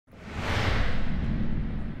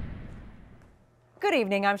Good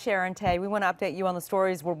evening, I'm Sharon Tay. We want to update you on the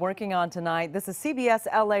stories we're working on tonight. This is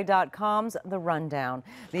CBSLA.com's The Rundown.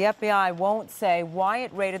 The FBI won't say why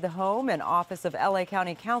it raided the home and office of LA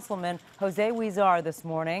County Councilman Jose Huizar this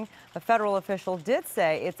morning. A federal official did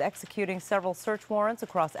say it's executing several search warrants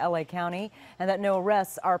across LA County and that no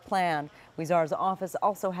arrests are planned. Huizar's office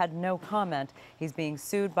also had no comment. He's being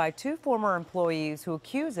sued by two former employees who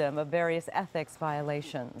accuse him of various ethics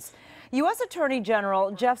violations. U.S. Attorney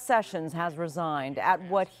General Jeff Sessions has resigned at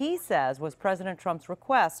what he says was President Trump's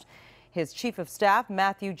request. His chief of staff,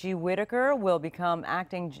 Matthew G. Whitaker, will become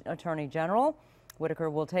acting Attorney General. Whitaker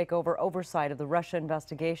will take over oversight of the Russia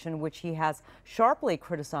investigation, which he has sharply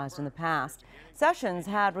criticized in the past. Sessions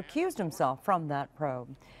had recused himself from that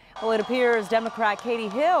probe. Well, it appears Democrat Katie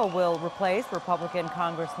Hill will replace Republican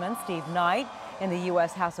Congressman Steve Knight in the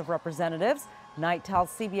U.S. House of Representatives. Knight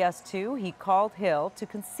tells CBS 2 he called Hill to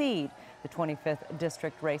concede the 25th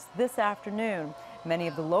district race this afternoon. Many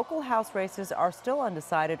of the local House races are still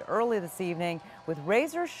undecided early this evening with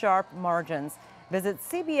razor-sharp margins. Visit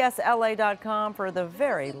CBSLA.com for the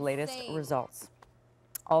very latest results.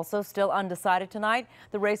 Also still undecided tonight,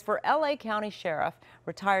 the race for LA County Sheriff.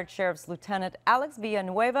 Retired Sheriff's Lieutenant Alex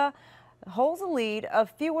Villanueva holds a lead of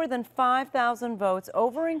fewer than 5,000 votes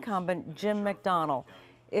over incumbent Jim McDonnell.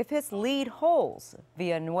 If his lead holds,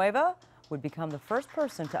 Villanueva would become the first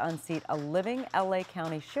person to unseat a living LA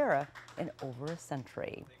County sheriff in over a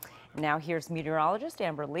century. Now here's meteorologist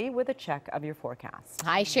Amber Lee with a check of your forecast.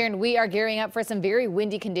 Hi, Sharon. We are gearing up for some very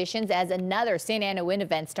windy conditions as another Santa Ana wind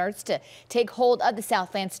event starts to take hold of the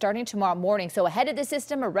Southland starting tomorrow morning. So ahead of the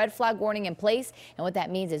system, a red flag warning in place. And what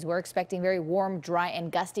that means is we're expecting very warm, dry and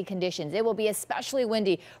gusty conditions. It will be especially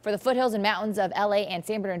windy for the foothills and mountains of LA and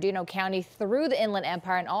San Bernardino County through the Inland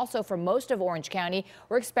Empire and also for most of Orange County.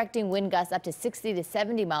 We're expecting wind gusts up to 60 to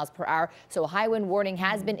 70 miles per hour. So a high wind warning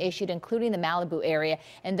has been issued, including the Malibu area,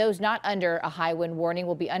 and those not under a high wind warning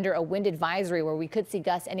will be under a wind advisory where we could see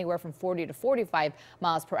gusts anywhere from 40 to 45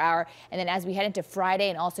 miles per hour. And then as we head into Friday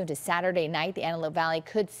and also into Saturday night, the Antelope Valley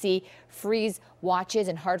could see freeze watches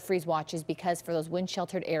and hard freeze watches because for those wind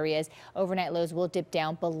sheltered areas, overnight lows will dip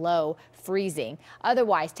down below freezing.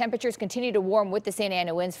 Otherwise, temperatures continue to warm with the Santa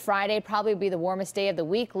Ana winds. Friday probably be the warmest day of the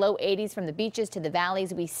week. Low 80s from the beaches to the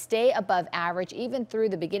valleys. We stay above average even through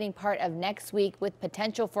the beginning part of next week with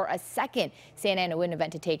potential for a second Santa Ana wind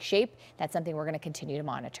event to take shape. That's something we're going to continue to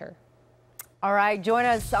monitor. All right, join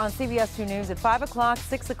us on CBS 2 News at 5 o'clock,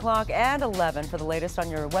 6 o'clock, and 11 for the latest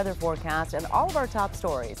on your weather forecast and all of our top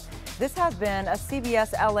stories. This has been a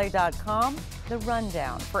CBSLA.com The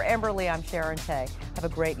Rundown. For Amber Lee, I'm Sharon Tay. Have a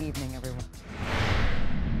great evening, everyone.